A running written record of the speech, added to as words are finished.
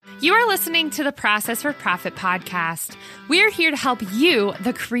You are listening to the Process for Profit podcast. We are here to help you,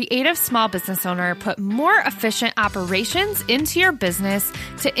 the creative small business owner, put more efficient operations into your business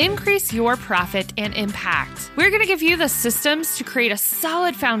to increase your profit and impact. We're going to give you the systems to create a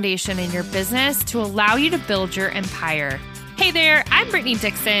solid foundation in your business to allow you to build your empire. Hey there, I'm Brittany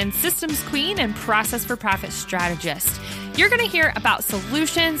Dixon, Systems Queen and Process for Profit strategist. You're going to hear about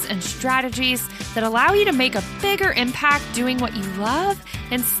solutions and strategies that allow you to make a bigger impact doing what you love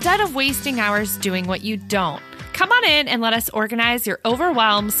instead of wasting hours doing what you don't. Come on in and let us organize your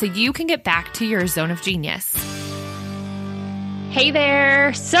overwhelm so you can get back to your zone of genius. Hey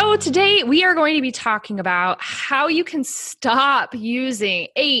there. So today we are going to be talking about how you can stop using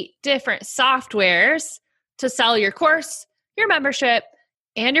 8 different softwares to sell your course, your membership,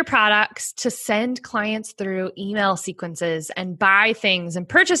 and your products to send clients through email sequences and buy things and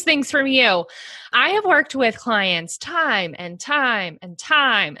purchase things from you. I have worked with clients time and time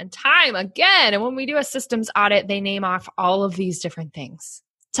again. And when we do a systems audit, they name off all of these different things.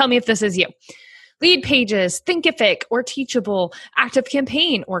 Tell me if this is you. Leadpages, Thinkific or Teachable,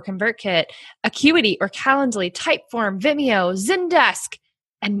 ActiveCampaign or ConvertKit, Acuity or Calendly, Typeform, Vimeo, Zendesk,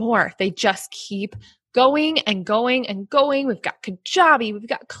 and more. They just keep going and going and going. We've got Kajabi, we've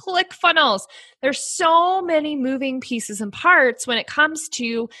got ClickFunnels. There's so many moving pieces and parts when it comes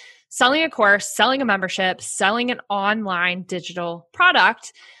to selling a course, selling a membership, selling an online digital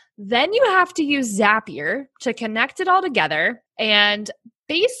product. Then you have to use Zapier to connect it all together and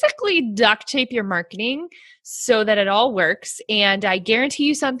basically duct tape your marketing so that it all works. And I guarantee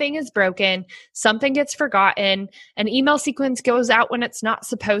you something is broken, something gets forgotten, an email sequence goes out when it's not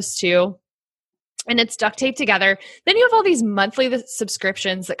supposed to, and it's duct taped together. Then you have all these monthly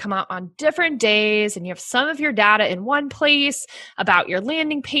subscriptions that come out on different days, and you have some of your data in one place about your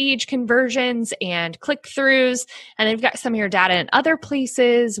landing page conversions and click-throughs, and then you've got some of your data in other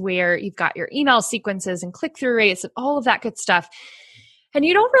places where you've got your email sequences and click-through rates and all of that good stuff. And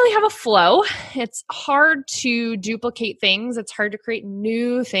you don't really have a flow. It's hard to duplicate things. It's hard to create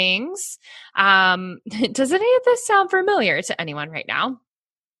new things. Does any of this sound familiar to anyone right now?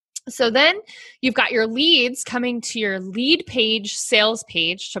 So then you've got your leads coming to your lead page, sales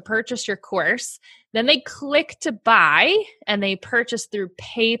page to purchase your course. Then they click to buy and they purchase through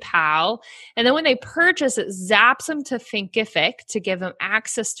PayPal. And then when they purchase, it zaps them to Thinkific to give them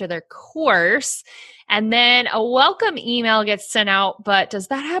access to their course. And then a welcome email gets sent out. But does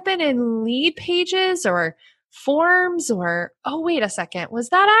that happen in Leadpages or Forms or, oh, wait a second, was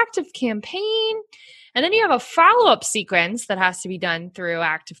that ActiveCampaign? And then you have a follow-up sequence that has to be done through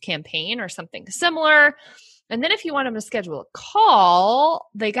ActiveCampaign or something similar. And then if you want them to schedule a call,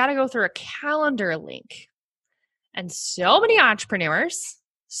 they got to go through a calendar link. And so many entrepreneurs,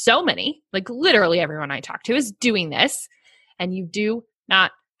 like literally everyone I talk to is doing this, and you do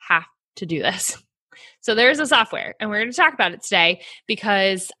not have to do this. So there's a software, and we're going to talk about it today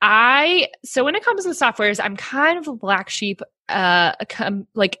because so when it comes to softwares, I'm kind of a black sheep,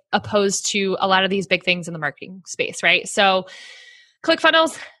 opposed to a lot of these big things in the marketing space, right? So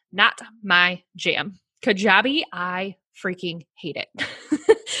ClickFunnels, not my jam. Kajabi, I freaking hate it.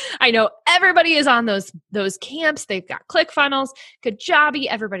 I know everybody is on those camps. They've got ClickFunnels, Kajabi.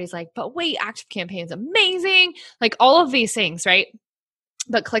 Everybody's like, but wait, ActiveCampaign is amazing. Like all of these things, right?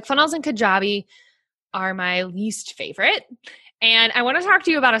 But ClickFunnels and Kajabi are my least favorite. And I want to talk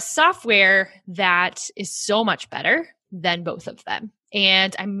to you about a software that is so much better than both of them.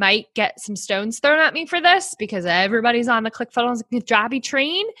 And I might get some stones thrown at me for this because everybody's on the ClickFunnels and Kajabi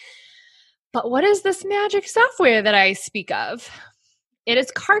train. But what is this magic software that I speak of? It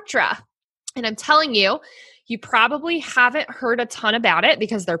is Kartra. And I'm telling you, you probably haven't heard a ton about it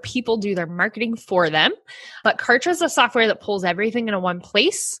because their people do their marketing for them. But Kartra is a software that pulls everything into one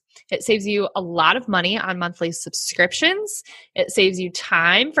place. It saves you a lot of money on monthly subscriptions. It saves you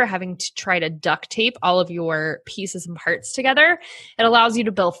time for having to try to duct tape all of your pieces and parts together. It allows you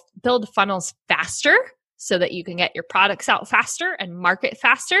to build funnels faster so that you can get your products out faster and market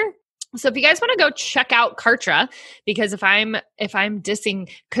faster. So if you guys want to go check out Kartra, because if I'm dissing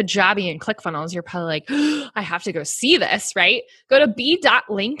Kajabi and ClickFunnels, you're probably like, oh, I have to go see this, right? Go to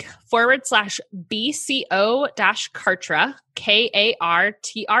b.link/BCO-Kartra,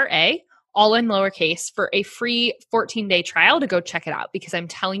 Kartra, all in lowercase, for a free 14-day trial to go check it out, because I'm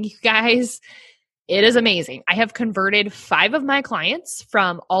telling you guys, it is amazing. I have converted 5 of my clients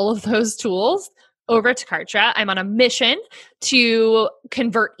from all of those tools over to Kartra. I'm on a mission to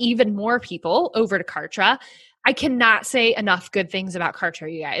convert even more people over to Kartra. I cannot say enough good things about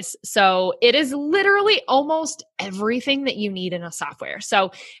Kartra, you guys. So it is literally almost everything that you need in a software.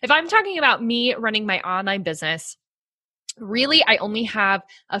 So if I'm talking about me running my online business, Really, I only have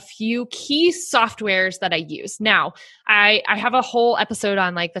a few key softwares that I use. Now, I have a whole episode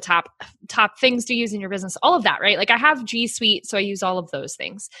on like the top things to use in your business, all of that, right? Like I have G Suite, so I use all of those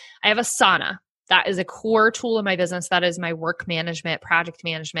things. I have Asana. That is a core tool in my business. That is my work management, project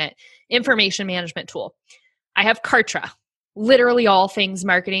management, information management tool. I have Kartra, literally all things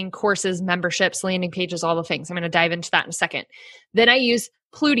marketing, courses, memberships, landing pages, all the things. I'm going to dive into that in a second. Then I use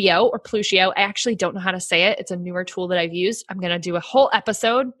Plutio or Plutio. I actually don't know how to say it. It's a newer tool that I've used. I'm going to do a whole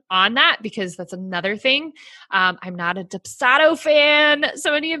episode on that because that's another thing. I'm not a Dubsado fan.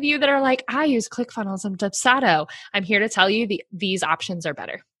 So any of you that are like, I use ClickFunnels and Dubsado, I'm here to tell you these options are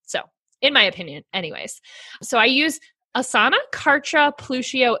better. So in my opinion, anyways. So I use Asana, Kartra,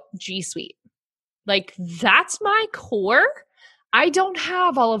 Plutio, G Suite. Like that's my core. I don't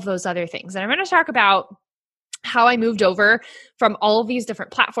have all of those other things. And I'm going to talk about how I moved over from all of these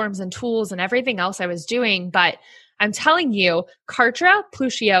different platforms and tools and everything else I was doing. But I'm telling you, Kartra,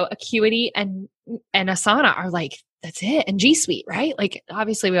 Plutio, Acuity, and Asana are like, that's it. And G Suite, right? Like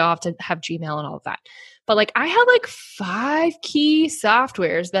obviously we all have to have Gmail and all of that. But like I have like 5 key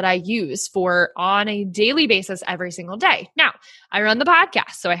softwares that I use for on a daily basis every single day. Now, I run the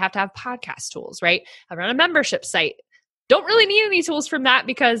podcast, so I have to have podcast tools, right? I run a membership site. Don't really need any tools from that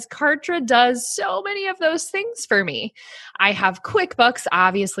because Kartra does so many of those things for me. I have QuickBooks,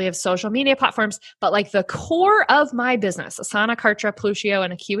 obviously have social media platforms, but like the core of my business, Asana, Kartra, Plutio,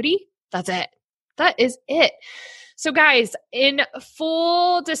 and Acuity, that's it. That is it. So guys, in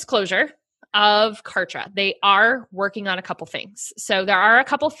full disclosure of Kartra, they are working on a couple things. So there are a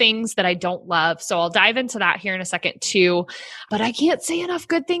couple things that I don't love. So I'll dive into that here in a second too, but I can't say enough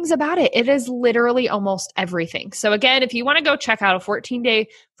good things about it. It is literally almost everything. So again, if you want to go check out a 14-day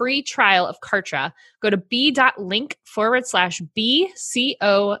free trial of Kartra, go to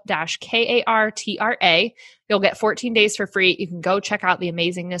b.link/BCO-KARTRA. You'll get 14 days for free. You can go check out the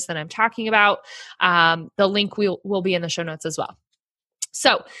amazingness that I'm talking about. The link will be in the show notes as well.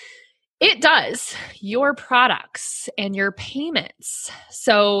 So it does your products and your payments.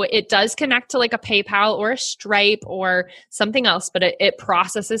 So it does connect to like a PayPal or a Stripe or something else, but it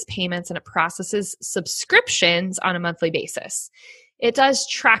processes payments and it processes subscriptions on a monthly basis. It does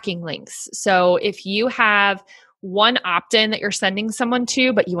tracking links. So if you have one opt-in that you're sending someone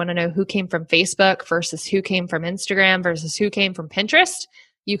to, but you want to know who came from Facebook versus who came from Instagram versus who came from Pinterest,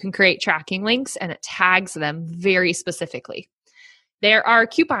 you can create tracking links and it tags them very specifically. There are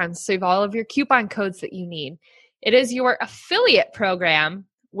coupons, so you have all of your coupon codes that you need. It is your affiliate program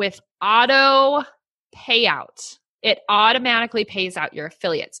with auto payout. It automatically pays out your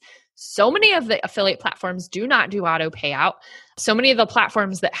affiliates. So many of the affiliate platforms do not do auto payout. So many of the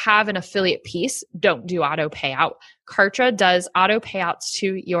platforms that have an affiliate piece don't do auto payout. Kartra does auto payouts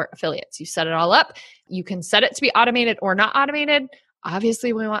to your affiliates. You set it all up. You can set it to be automated or not automated.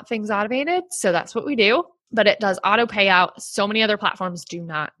 Obviously, we want things automated, so that's what we do. But it does auto payout. So many other platforms do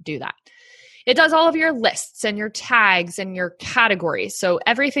not do that. It does all of your lists and your tags and your categories. So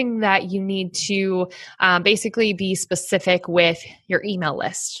everything that you need to basically be specific with your email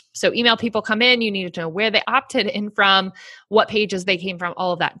list. So email people come in, you need to know where they opted in from, what pages they came from,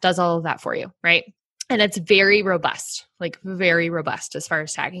 all of that, does all of that for you, right? And it's very robust, like very robust as far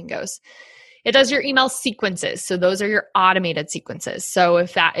as tagging goes. It does your email sequences. So those are your automated sequences. So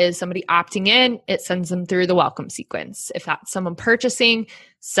if that is somebody opting in, it sends them through the welcome sequence. If that's someone purchasing,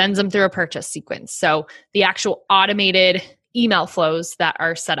 sends them through a purchase sequence. So the actual automated email flows that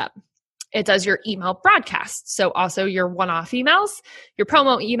are set up. It does your email broadcasts. So also your one-off emails, your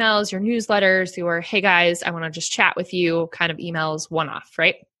promo emails, your newsletters, your, hey guys, I want to just chat with you kind of emails, one-off,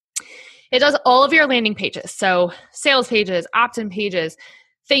 right? It does all of your landing pages. So sales pages, opt-in pages,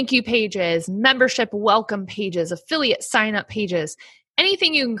 thank you pages, membership welcome pages, affiliate sign-up pages,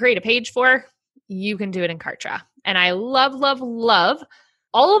 anything you can create a page for, you can do it in Kartra. And I love, love, love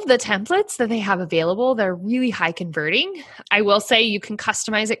all of the templates that they have available. They're really high converting. I will say you can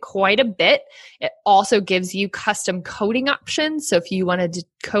customize it quite a bit. It also gives you custom coding options. So if you want to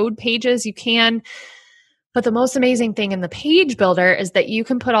code pages, you can. But the most amazing thing in the page builder is that you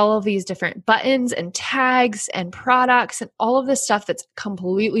can put all of these different buttons and tags and products and all of this stuff that's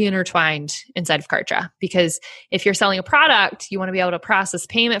completely intertwined inside of Kartra. Because if you're selling a product, you want to be able to process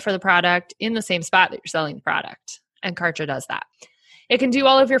payment for the product in the same spot that you're selling the product. And Kartra does that. It can do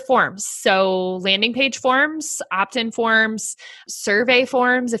all of your forms. So landing page forms, opt-in forms, survey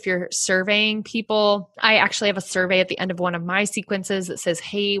forms. If you're surveying people, I actually have a survey at the end of one of my sequences that says,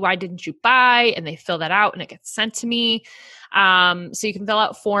 hey, why didn't you buy? And they fill that out and it gets sent to me. So you can fill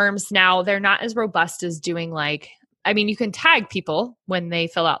out forms. Now, they're not as robust as doing like you can tag people when they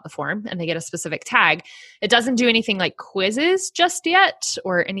fill out the form and they get a specific tag. It doesn't do anything like quizzes just yet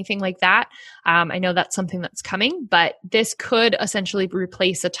or anything like that. I know that's something that's coming, but this could essentially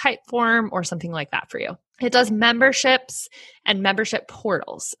replace a type form or something like that for you. It does memberships and membership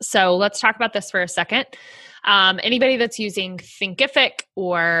portals. So let's talk about this for a second. Anybody that's using Thinkific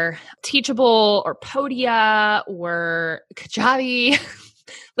or Teachable or Podia or Kajabi,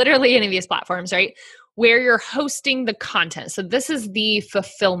 literally any of these platforms, right? Where you're hosting the content. So this is the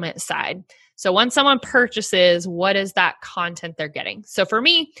fulfillment side. So when someone purchases, what is that content they're getting? So for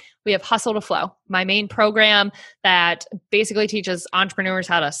me, we have Hustle to Flow, my main program that basically teaches entrepreneurs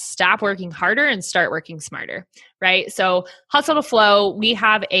how to stop working harder and start working smarter, right? So Hustle to Flow, we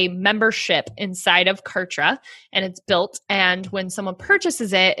have a membership inside of Kartra and it's built. And when someone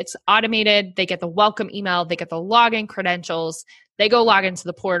purchases it, it's automated. They get the welcome email, they get the login credentials, they go log into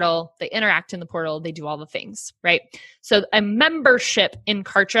the portal, they interact in the portal, they do all the things, right? So a membership in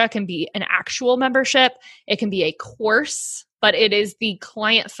Kartra can be an actual membership. It can be a course, but it is the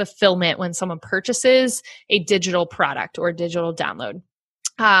client fulfillment when someone purchases a digital product or a digital download.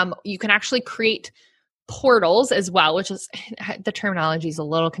 You can actually create portals as well, which is, the terminology is a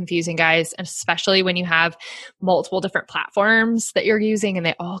little confusing, guys, and especially when you have multiple different platforms that you're using and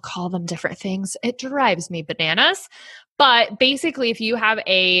they all call them different things. It drives me bananas. But basically, if you have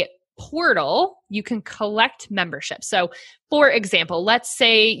a portal, you can collect memberships. So for example, let's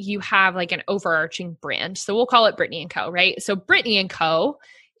say you have like an overarching brand. So we'll call it Brittany & Co., right? So Brittany & Co.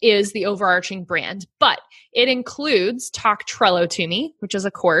 is the overarching brand, but it includes Talk Trello to Me, which is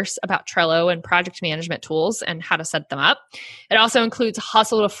a course about Trello and project management tools and how to set them up. It also includes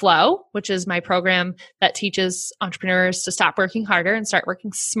Hustle to Flow, which is my program that teaches entrepreneurs to stop working harder and start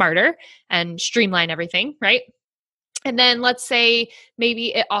working smarter and streamline everything, right? And then let's say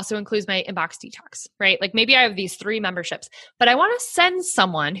maybe it also includes my inbox detox, right? Like maybe I have these 3 memberships, but I want to send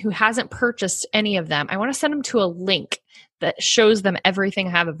someone who hasn't purchased any of them, I want to send them to a link that shows them everything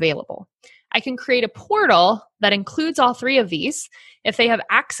I have available. I can create a portal that includes all 3 of these. If they have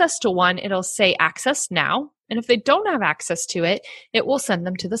access to one, it'll say access now. And if they don't have access to it, it will send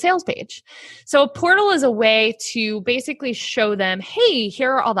them to the sales page. So a portal is a way to basically show them, hey,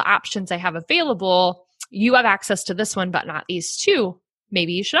 here are all the options I have available. You have access to this one, but not these 2.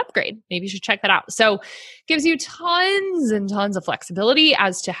 Maybe you should upgrade. Maybe you should check that out. So it gives you tons and tons of flexibility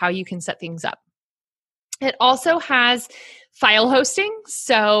as to how you can set things up. It also has file hosting.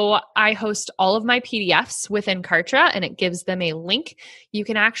 So I host all of my PDFs within Kartra and it gives them a link. You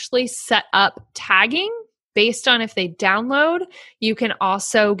can actually set up tagging based on if they download. You can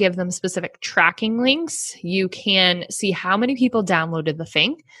also give them specific tracking links. You can see how many people downloaded the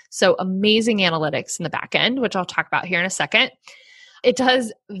thing. So amazing analytics in the back end, which I'll talk about here in a second. It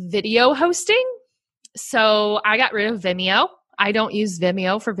does video hosting. So I got rid of Vimeo. I don't use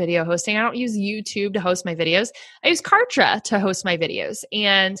Vimeo for video hosting. I don't use YouTube to host my videos. I use Kartra to host my videos.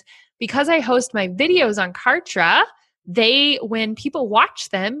 And because I host my videos on Kartra, when people watch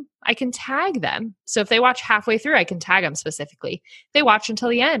them, I can tag them. So if they watch halfway through, I can tag them specifically. If they watch until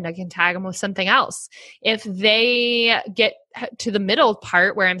the end, I can tag them with something else. If they get to the middle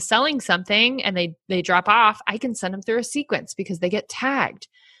part where I'm selling something and they drop off, I can send them through a sequence because they get tagged.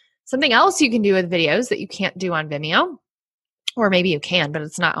 Something else you can do with videos that you can't do on Vimeo, or maybe you can, but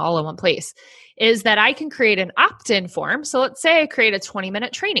it's not all in one place, is that I can create an opt-in form. So let's say I create a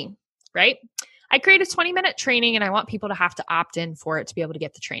 20-minute training, right? I create a 20-minute training and I want people to have to opt in for it to be able to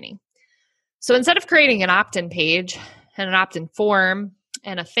get the training. So instead of creating an opt-in page and an opt-in form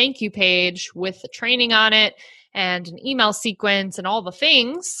and a thank you page with the training on it and an email sequence and all the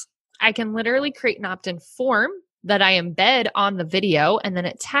things, I can literally create an opt-in form that I embed on the video and then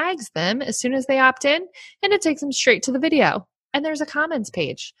it tags them as soon as they opt in and it takes them straight to the video. And there's a comments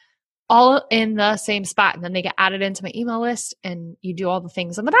page all in the same spot. And then they get added into my email list and you do all the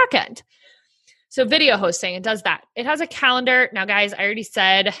things on the back end. So video hosting, it does that. It has a calendar. Now, guys, I already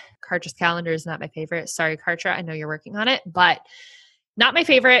said Kartra's calendar is not my favorite. Sorry, Kartra. I know you're working on it, but not my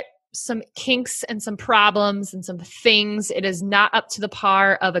favorite. Some kinks and some problems and some things. It is not up to the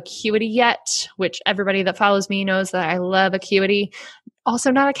par of Acuity yet, which everybody that follows me knows that I love Acuity.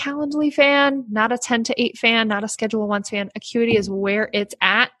 Also not a Calendly fan, not a 10 to 8 fan, not a Schedule Once fan. Acuity is where it's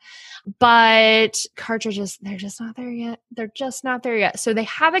at. But Kartra they're just not there yet. They're just not there yet. So they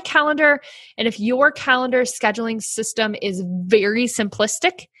have a calendar. And if your calendar scheduling system is very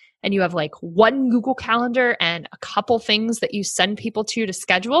simplistic and you have like one Google Calendar and a couple things that you send people to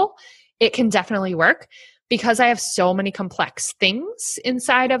schedule, it can definitely work. Because I have so many complex things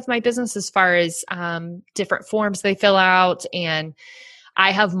inside of my business as far as different forms they fill out and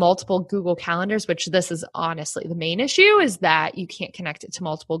I have multiple Google calendars, which this is honestly the main issue, is that you can't connect it to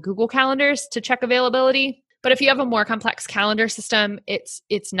multiple Google calendars to check availability. But if you have a more complex calendar system, it's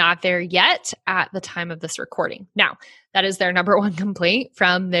not there yet at the time of this recording. Now, that is their number one complaint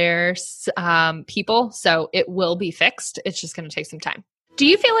from their people, so it will be fixed. It's just going to take some time. Do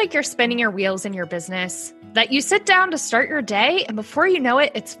you feel like you're spinning your wheels in your business? That you sit down to start your day and before you know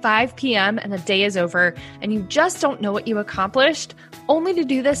it, it's 5 p.m. and the day is over and you just don't know what you accomplished, only to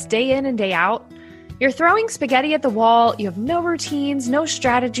do this day in and day out? You're throwing spaghetti at the wall, you have no routines, no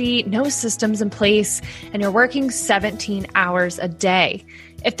strategy, no systems in place, and you're working 17 hours a day.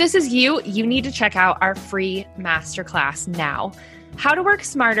 If this is you, you need to check out our free masterclass now. How to work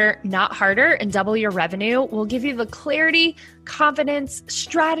smarter, not harder, and double your revenue will give you the clarity, confidence,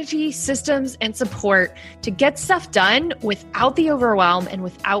 strategy, systems, and support to get stuff done without the overwhelm and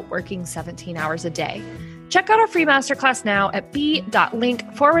without working 17 hours a day. Check out our free masterclass now at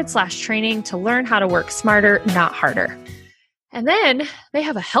b.link/training to learn how to work smarter, not harder. And then they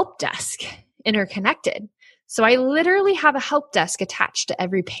have a help desk interconnected. So I literally have a help desk attached to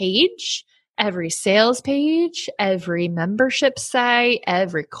every page, every sales page, every membership site,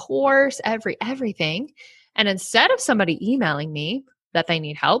 every course, everything. And instead of somebody emailing me that they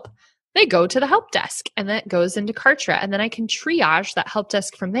need help, they go to the help desk and that goes into Kartra. And then I can triage that help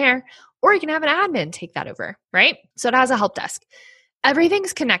desk from there, or you can have an admin take that over, right? So it has a help desk.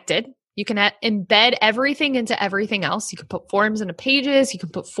 Everything's connected. You can embed everything into everything else. You can put forms into pages. You can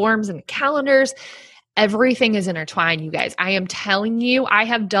put forms into calendars. Everything is intertwined, you guys. I am telling you, I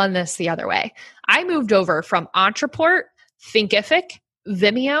have done this the other way. I moved over from Ontraport, Thinkific,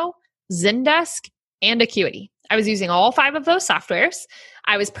 Vimeo, Zendesk, and Acuity. I was using all 5 of those softwares.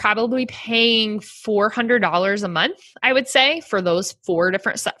 I was probably paying $400 a month, I would say, for those 5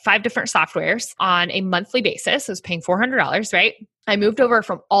 different softwares on a monthly basis. I was paying $400, right? I moved over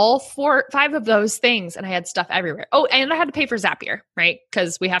from all 5 of those things and I had stuff everywhere. Oh, and I had to pay for Zapier, right?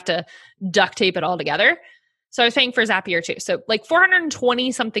 Because we have to duct tape it all together. So I was paying for Zapier too. So like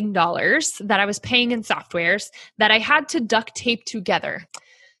 $420 something that I was paying in softwares that I had to duct tape together.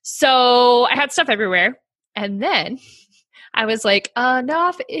 So I had stuff everywhere. And then I was like,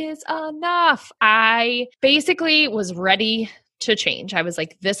 enough is enough. I basically was ready to change. I was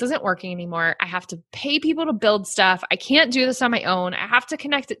like, this isn't working anymore. I have to pay people to build stuff. I can't do this on my own. I have to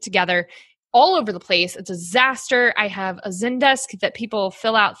connect it together all over the place. It's a disaster. I have a Zendesk that people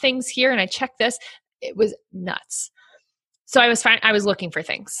fill out things here and I check this. It was nuts. So I was looking for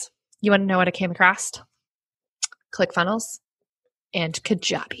things. You want to know what I came across? ClickFunnels and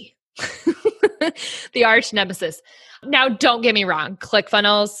Kajabi. The arch nemesis. Now, don't get me wrong.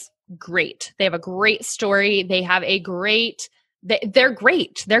 ClickFunnels, great. They have a great story. They have they're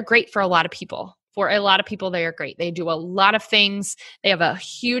great. They're great for a lot of people. For a lot of people, they are great. They do a lot of things. They have a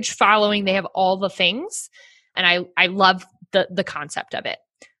huge following. They have all the things. And I love the concept of it.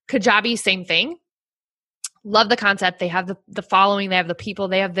 Kajabi, same thing. Love the concept. They have the following. They have the people.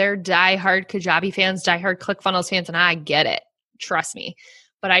 They have their diehard Kajabi fans, diehard ClickFunnels fans, and I get it. Trust me.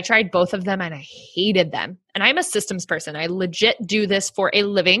 But I tried both of them and I hated them. And I'm a systems person. I legit do this for a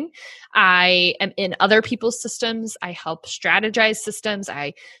living. I am in other people's systems. I help strategize systems.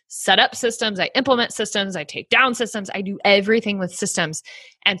 I set up systems. I implement systems. I take down systems. I do everything with systems.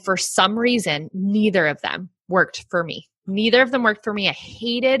 And for some reason, neither of them worked for me. Neither of them worked for me. I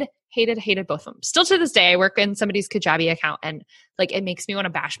hated both of them. Still to this day, I work in somebody's Kajabi account and like it makes me want to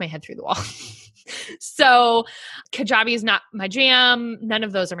bash my head through the wall. So Kajabi is not my jam. None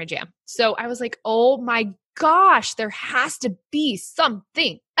of those are my jam. So I was like, oh my gosh, there has to be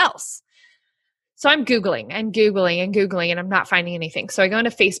something else. So I'm Googling and I'm not finding anything. So I go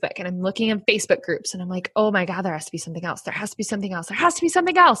into Facebook and I'm looking in Facebook groups and I'm like, oh my God, there has to be something else. There has to be something else. There has to be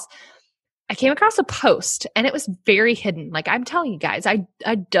something else. I came across a post and it was very hidden. Like I'm telling you guys, I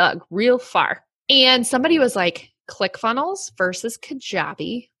dug real far. And somebody was like, ClickFunnels versus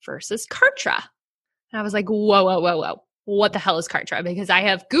Kajabi versus Kartra. And I was like, whoa. What the hell is Kartra? Because I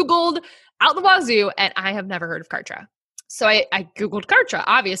have Googled out the wazoo and I have never heard of Kartra. So I Googled Kartra,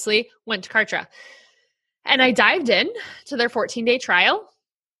 obviously, went to Kartra. And I dived in to their 14-day trial.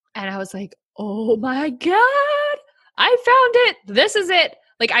 And I was like, oh my God, I found it. This is it.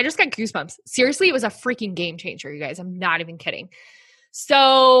 Like I just got goosebumps. Seriously, it was a freaking game changer, you guys. I'm not even kidding.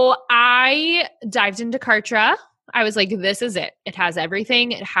 So I dived into Kartra. I was like, this is it. It has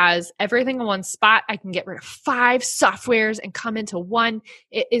everything. It has everything in one spot. I can get rid of 5 softwares and come into one.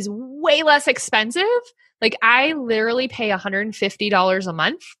 It is way less expensive. Like I literally pay $150 a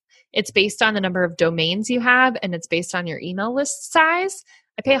month. It's based on the number of domains you have and it's based on your email list size.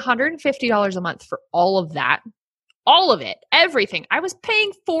 I pay $150 a month for all of that. all of it, everything. I was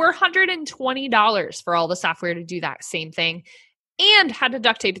paying $420 for all the software to do that same thing and had to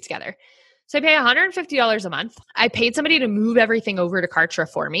duct tape it together. So I pay $150 a month. I paid somebody to move everything over to Kartra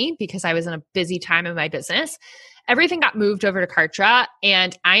for me because I was in a busy time in my business. Everything got moved over to Kartra.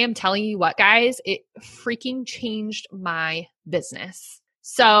 And I am telling you what, guys, it freaking changed my business.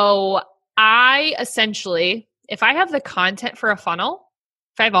 So I essentially, if I have the content for a funnel,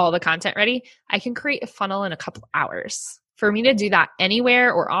 if I have all the content ready, I can create a funnel in a couple hours. For me to do that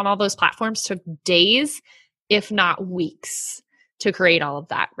anywhere or on all those platforms took days, if not weeks, to create all of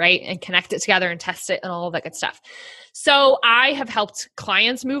that, right? And connect it together and test it and all of that good stuff. So I have helped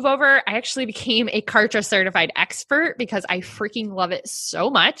clients move over. I actually became a Kartra certified expert because I freaking love it so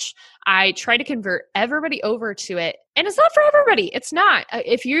much. I try to convert everybody over to it. And it's not for everybody. It's not.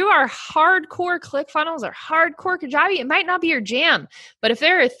 If you are hardcore ClickFunnels or hardcore Kajabi, it might not be your jam. But if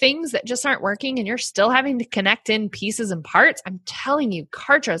there are things that just aren't working and you're still having to connect in pieces and parts, I'm telling you,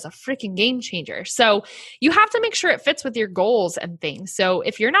 Kartra is a freaking game changer. So you have to make sure it fits with your goals and things. So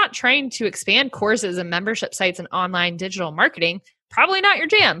if you're not trying to expand courses and membership sites and online digital marketing, probably not your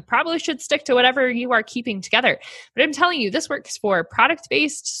jam. Probably should stick to whatever you are keeping together. But I'm telling you, this works for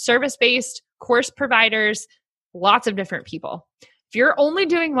product-based, service-based, course providers, lots of different people. If you're only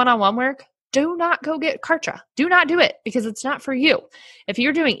doing one-on-one work, do not go get Kartra. Do not do it because it's not for you. If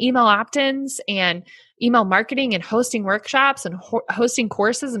you're doing email opt-ins and email marketing and hosting workshops and hosting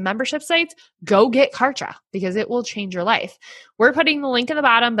courses and membership sites, go get Kartra because it will change your life. We're putting the link in the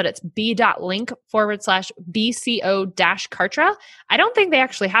bottom, but it's b.link/BCO-Kartra. I don't think they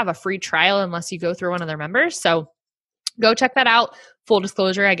actually have a free trial unless you go through one of their members. So go check that out. Full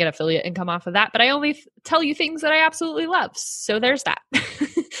disclosure, I get affiliate income off of that, but I only tell you things that I absolutely love. So there's that. A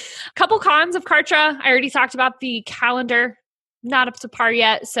couple cons of Kartra. I already talked about the calendar, not up to par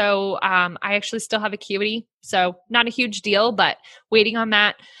yet. So I actually still have Acuity. So not a huge deal, but waiting on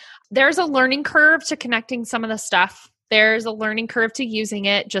that. There's a learning curve to connecting some of the stuff. There's a learning curve to using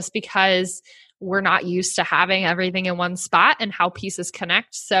it just because we're not used to having everything in one spot and how pieces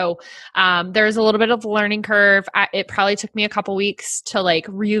connect. So there's a little bit of a learning curve. It probably took me a couple weeks to like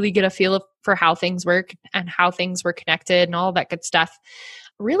really get a feel for how things work and how things were connected and all that good stuff.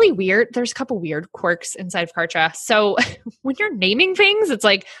 Really weird. There's a couple weird quirks inside of Kartra. So when you're naming things, it's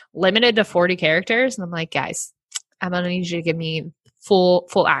like limited to 40 characters. And I'm like, guys, I'm going to need you to give me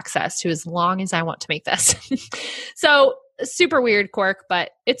full access to as long as I want to make this. So super weird quirk, but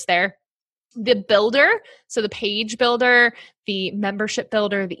it's there. The builder, so the page builder, the membership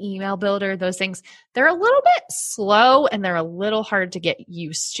builder, the email builder, those things, they're a little bit slow and they're a little hard to get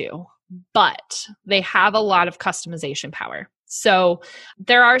used to, but they have a lot of customization power. So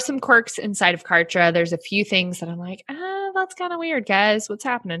there are some quirks inside of Kartra. There's a few things that I'm like, that's kind of weird, guys. What's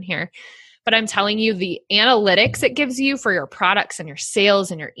happening here? But I'm telling you, the analytics it gives you for your products and your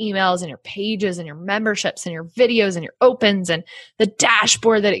sales and your emails and your pages and your memberships and your videos and your opens and the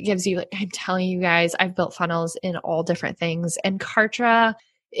dashboard that it gives you. Like I'm telling you guys, I've built funnels in all different things, and Kartra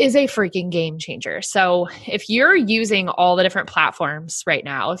is a freaking game changer. So if you're using all the different platforms right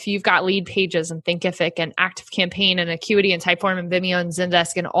now, if you've got Lead Pages and Thinkific and ActiveCampaign and Acuity and Typeform and Vimeo and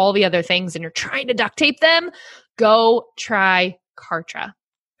Zendesk and all the other things, and you're trying to duct tape them, go try Kartra.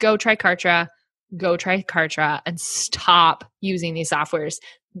 Go try Kartra, and stop using these softwares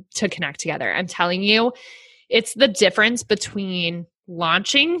to connect together. I'm telling you, it's the difference between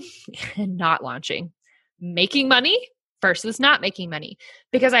launching and not launching, making money versus not making money.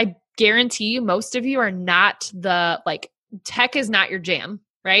 Because I guarantee you, most of you are not tech is not your jam,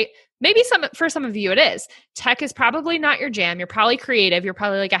 right? Maybe for some of you it is. Tech is probably not your jam. You're probably creative. You're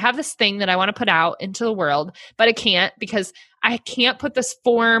probably like, I have this thing that I want to put out into the world, but I can't because I can't put this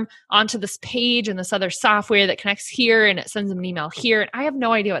form onto this page and this other software that connects here and it sends them an email here. And I have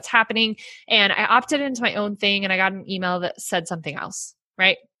no idea what's happening. And I opted into my own thing and I got an email that said something else,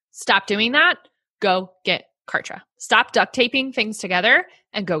 right? Stop doing that. Go get Kartra. Stop duct taping things together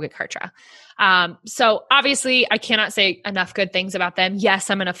and go get Kartra. So obviously I cannot say enough good things about them.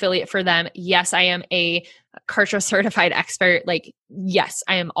 Yes, I'm an affiliate for them. Yes, I am a Kartra certified expert. Like, yes,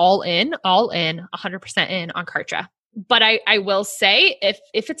 I am all in, 100% in on Kartra. But I will say, if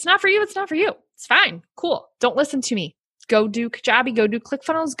it's not for you, it's not for you. It's fine. Cool. Don't listen to me. Go do Kajabi, go do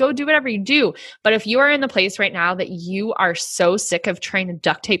ClickFunnels, go do whatever you do. But if you are in the place right now that you are so sick of trying to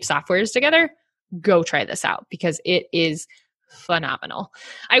duct tape softwares together, go try this out because it is phenomenal.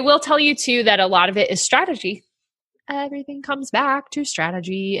 I will tell you too that a lot of it is strategy. Everything comes back to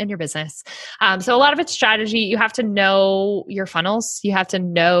strategy in your business. So a lot of it's strategy. You have to know your funnels. You have to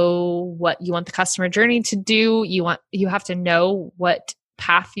know what you want the customer journey to do. You have to know what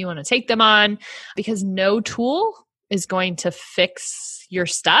path you want to take them on, because no tool is going to fix your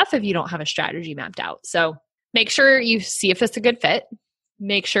stuff if you don't have a strategy mapped out. So make sure you see if it's a good fit.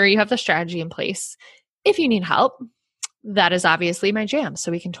 Make sure you have the strategy in place. If you need help, that is obviously my jam.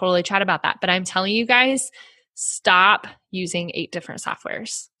 So we can totally chat about that. But I'm telling you guys, stop using 8 different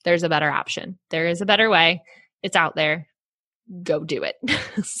softwares. There's a better option. There is a better way. It's out there. Go do it.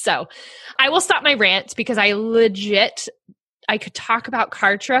 So I will stop my rant because I could talk about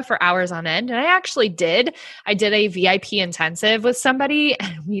Kartra for hours on end. And I actually did. I did a VIP intensive with somebody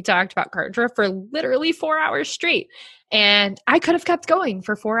and we talked about Kartra for literally 4 hours straight. And I could have kept going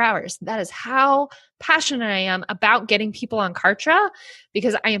for 4 hours. That is how passionate I am about getting people on Kartra,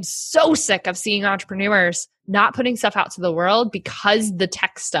 because I am so sick of seeing entrepreneurs not putting stuff out to the world because the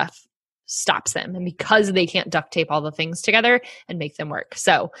tech stuff stops them and because they can't duct tape all the things together and make them work.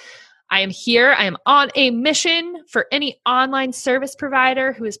 So I am here. I am on a mission for any online service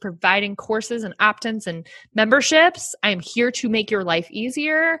provider who is providing courses and opt-ins and memberships. I am here to make your life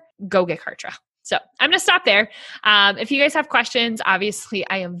easier. Go get Kartra. So I'm going to stop there. If you guys have questions, obviously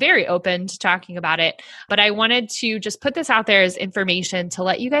I am very open to talking about it, but I wanted to just put this out there as information to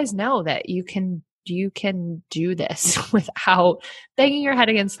let you guys know that you can do this without banging your head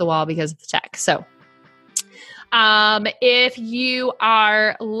against the wall because of the tech. So if you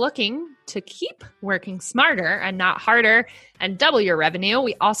are looking to keep working smarter and not harder and double your revenue,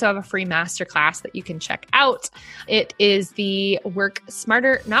 we also have a free masterclass that you can check out. It is the Work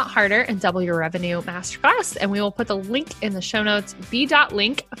Smarter, Not Harder and Double Your Revenue masterclass. And we will put the link in the show notes,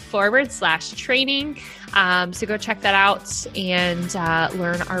 b.link/training. So go check that out and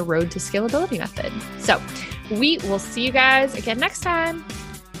learn our road to scalability method. So we will see you guys again next time.